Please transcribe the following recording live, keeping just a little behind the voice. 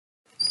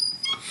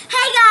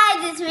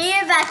it's me,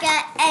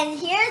 Rebecca, and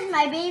here's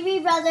my baby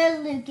brother,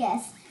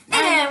 Lucas.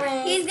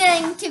 And he's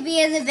going to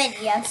be in the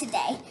video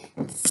today.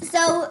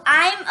 So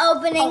I'm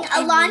opening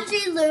a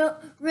laundry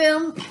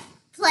room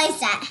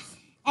playset.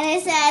 And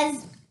it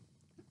says,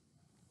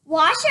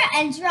 washer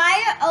and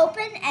dryer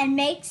open and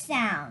make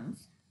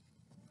sounds.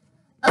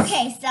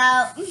 Okay,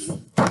 so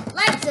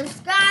like,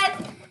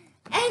 subscribe.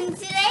 And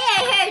today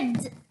I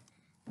heard,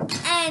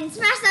 and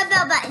smash that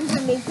bell button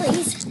for me,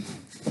 please.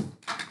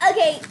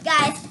 Okay,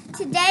 guys,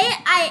 today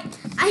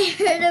I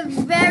heard a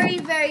very,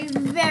 very,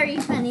 very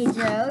funny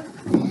joke.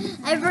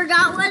 I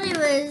forgot what it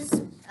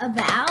was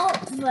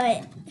about,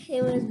 but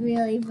it was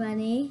really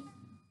funny.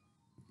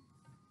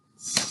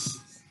 So,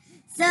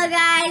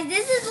 guys,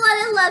 this is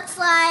what it looks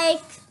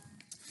like.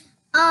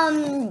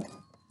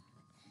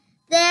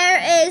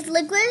 There is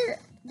liquid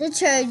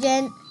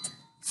detergent,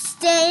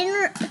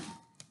 stain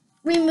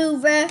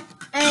remover,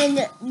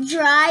 and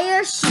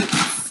dryer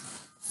sheets.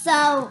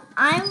 So,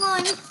 I'm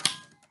going to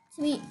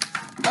be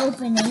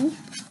opening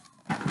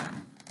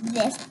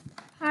this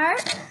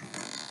part.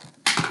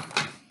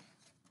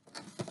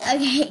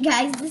 Okay,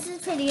 guys, this is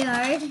pretty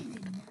hard.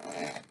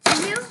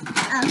 Oh,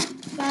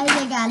 guys,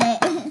 I got it.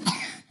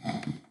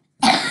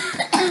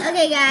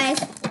 Okay, guys,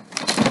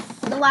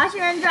 the washer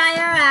and dryer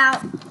are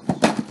out.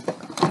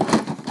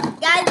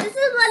 Guys, this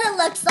is what it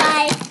looks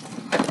like.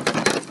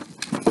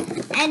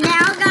 And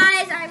now,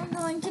 guys, I'm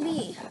going to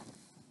be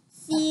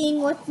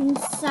seeing what's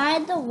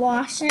inside the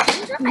washer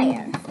and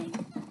dryer.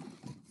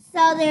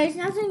 So there's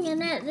nothing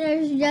in it.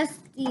 There's just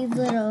these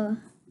little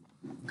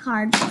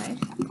cardboard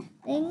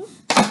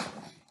things.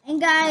 And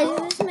guys,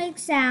 this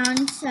makes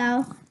sound.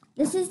 So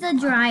this is the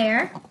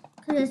dryer,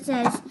 because it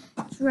says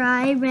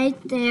dry right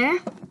there.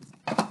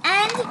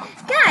 And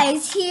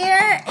guys,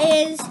 here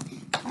is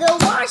the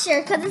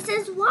washer, because it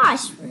says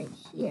wash right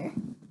here.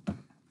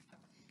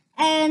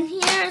 And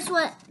here's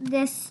what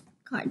this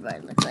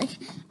cardboard looks like.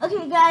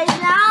 Okay, guys,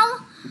 now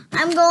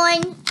I'm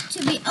going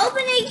to be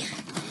opening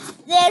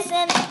this,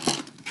 and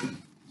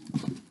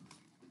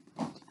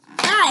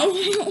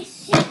guys,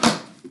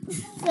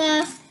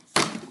 so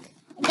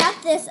I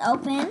got this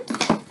open.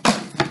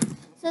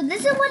 So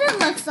this is what it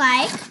looks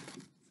like.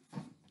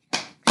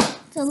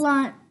 It's a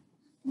laundry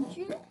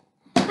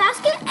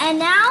basket, and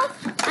now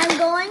I'm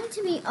going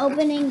to be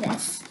opening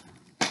this.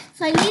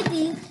 So I need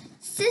these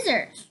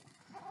scissors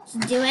to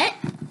do it.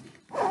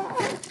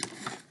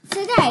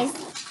 So guys,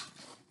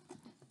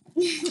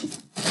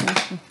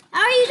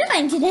 how are you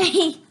doing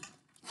today?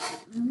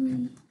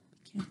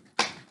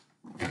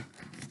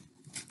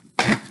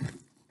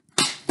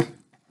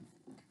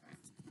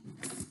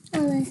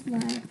 Oh, that's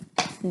why.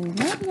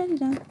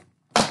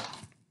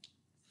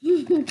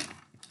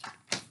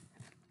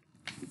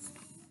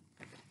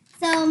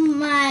 So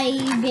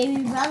my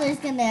baby brother's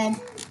gonna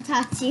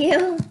talk to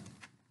you.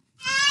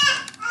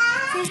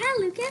 Say hi,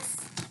 Lucas.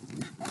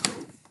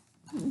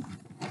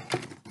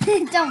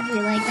 Don't be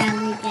like that,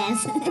 Lucas.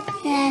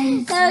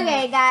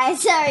 Okay,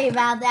 guys, sorry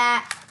about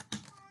that.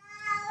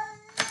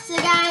 So,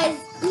 guys,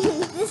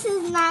 this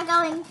is not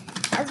going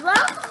as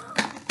well.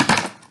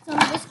 So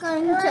I'm just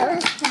going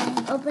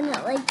to open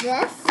it like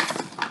this.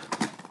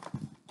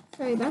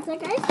 Sorry about that,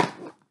 guys.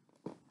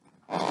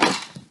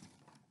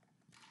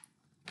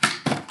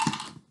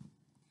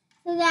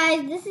 So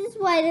guys, this is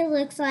what it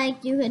looks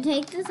like. You can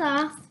take this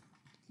off.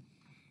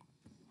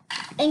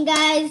 And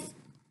guys,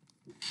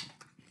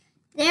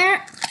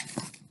 there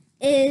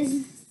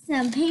is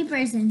some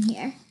papers in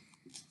here.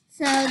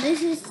 So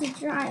this is to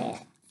dry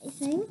it, I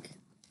think.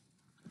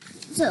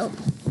 So,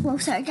 whoa,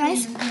 sorry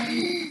guys.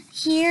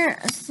 Here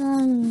are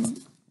some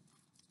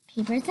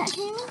papers that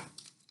came in.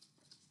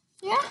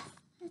 Yeah.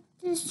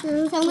 So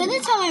I'm going to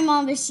tell my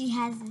mom if she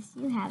has this.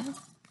 You have it.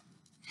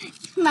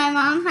 My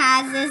mom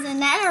has this,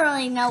 and I don't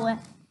really know what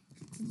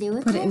to do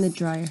with it. Put it in the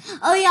dryer.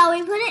 Oh, yeah,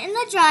 we put it in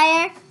the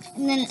dryer,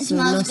 and then it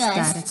smells good.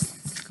 No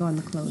static. Go on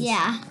the clothes.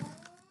 Yeah,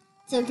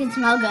 so it can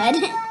smell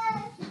good.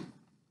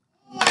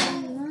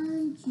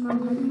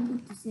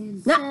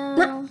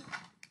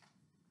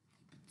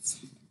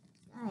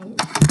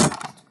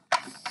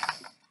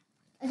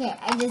 Okay,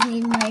 I just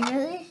need my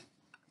brother.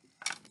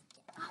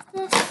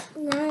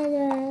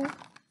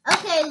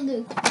 Okay,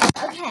 Luke.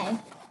 Okay.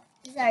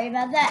 Sorry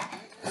about that.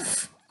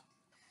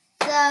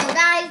 So,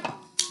 guys,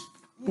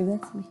 Give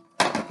that to me.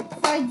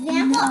 for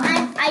example,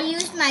 I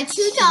used my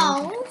two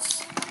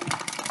dolls.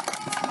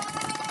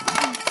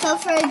 So,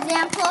 for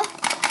example,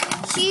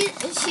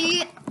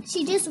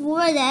 she just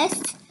wore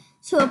this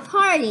to a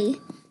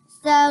party.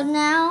 So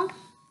now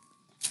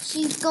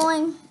she's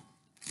going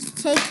to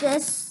take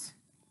this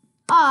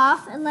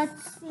off, and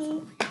let's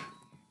see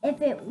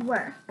if it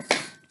works.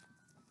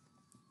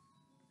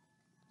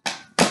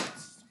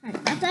 Sorry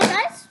about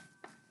that, guys.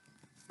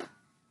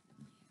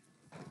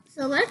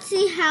 So let's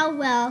see how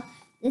well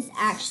this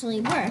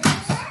actually works.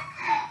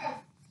 I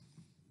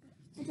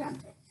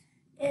dropped it.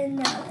 And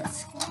now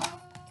let's get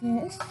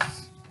this.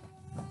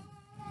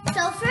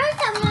 So first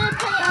I'm going to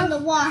put it on the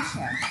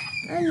washer.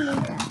 And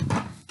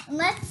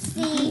let's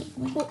see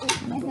if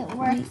it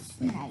works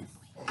nice.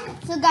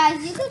 So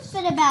guys, you could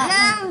fit about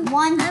like,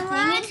 one thing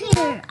in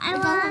here.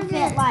 It doesn't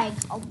fit like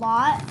a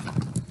lot.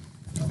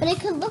 But it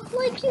could look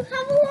like you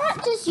have a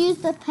lot. Just use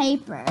the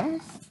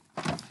papers.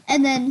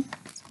 And then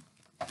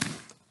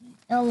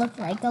it'll look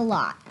like a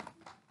lot.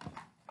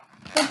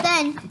 But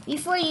then,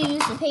 before you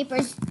use the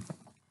papers,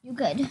 you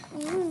could.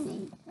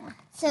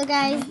 So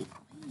guys,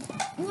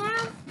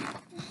 now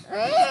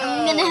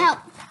I'm going to help.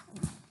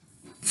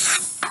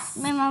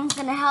 My mom's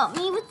going to help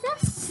me with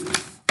this.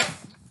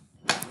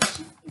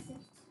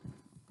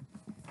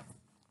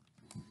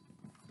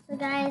 So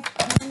guys,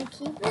 I'm going to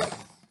keep it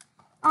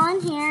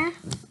on here.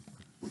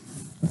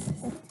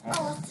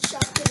 I'll have to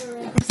shop it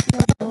already.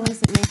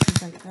 Always it makes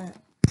it like that.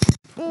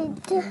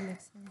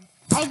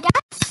 I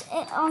guess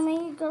it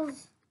only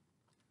goes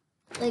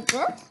like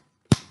this.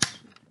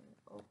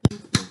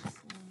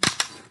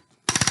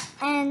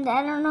 And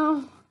I don't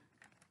know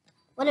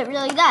what it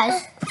really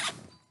does.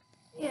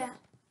 Yeah,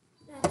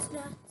 that's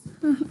nuts.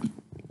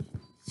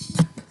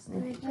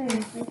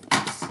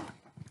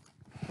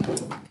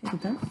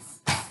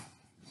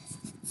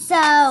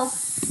 So,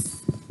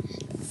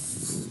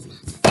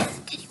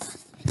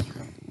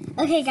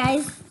 okay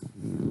guys,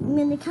 I'm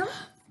gonna come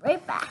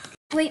right back.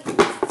 Wait.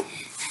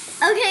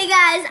 Okay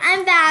guys,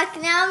 I'm back.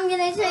 Now I'm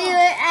gonna show you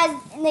it as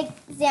an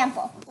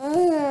example.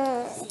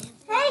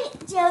 Hey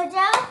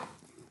Jojo.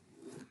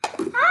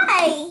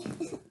 Hi.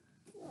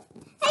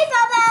 Hey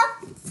Bobo.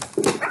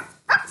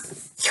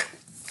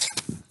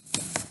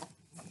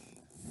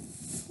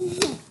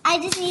 I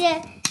just need to.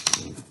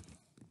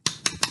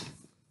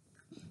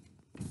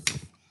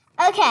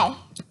 Okay.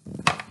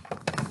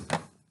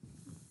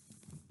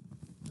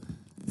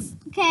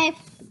 Okay.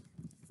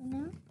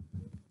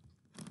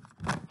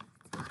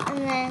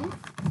 And then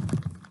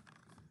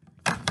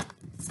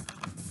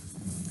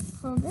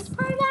pull this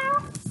part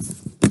out.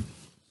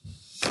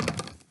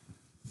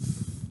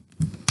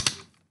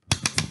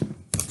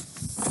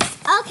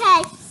 Okay.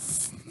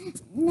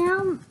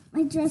 Now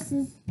my dress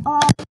is all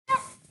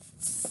wet.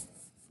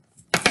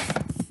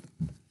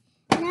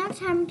 Now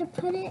time to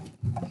put it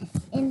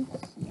in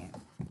here.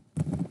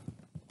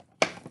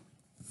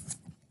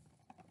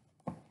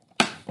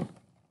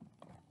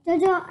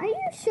 Jojo, are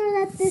you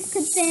sure that this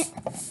could fit?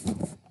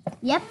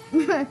 Yep.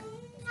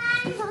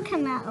 It'll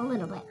come out a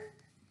little bit.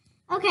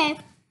 Okay.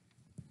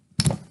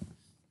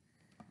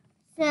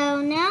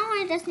 So now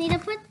I just need to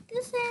put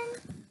this in.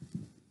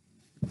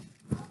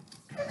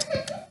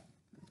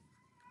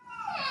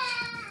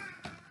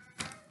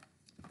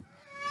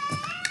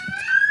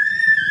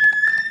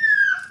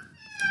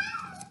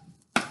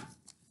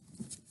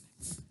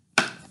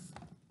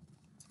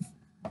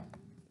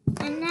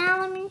 And now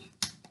let me...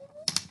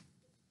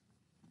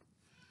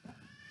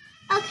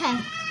 Okay,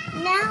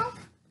 now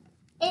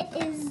it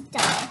is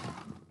done.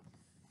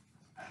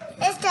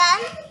 It's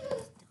done?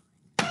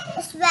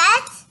 It's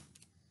wet?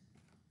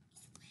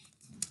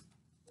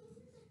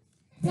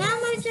 Now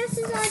my dress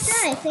is all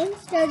dry.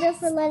 Thanks, Jojo,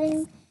 for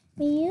letting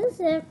me use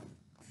it.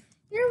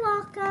 You're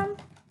welcome.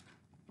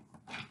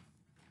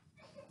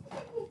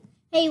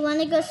 Hey, you want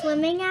to go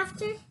swimming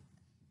after?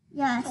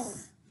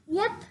 Yes.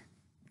 Yep.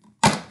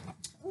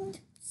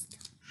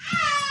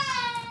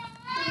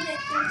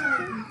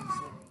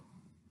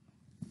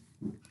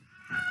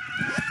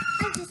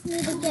 I just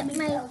need to get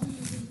my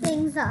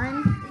things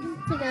on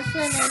to go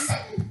swimming.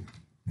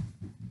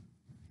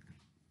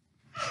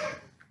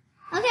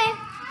 Okay.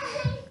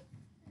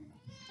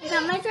 I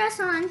got my dress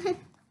on.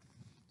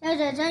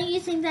 Jojo, don't you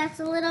think that's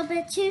a little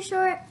bit too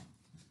short?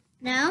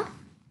 No?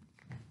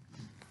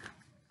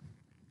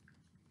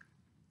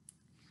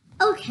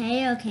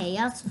 Okay.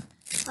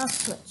 I'll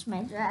switch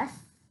my dress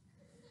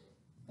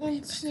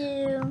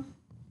into...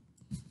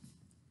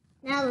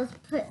 Now let's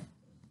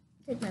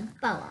take my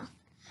bow off.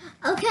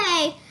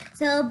 Okay,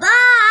 so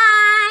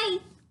bye!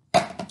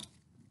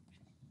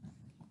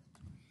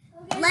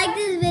 Like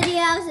this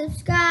video,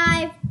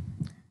 subscribe,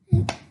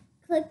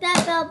 click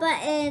that bell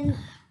button.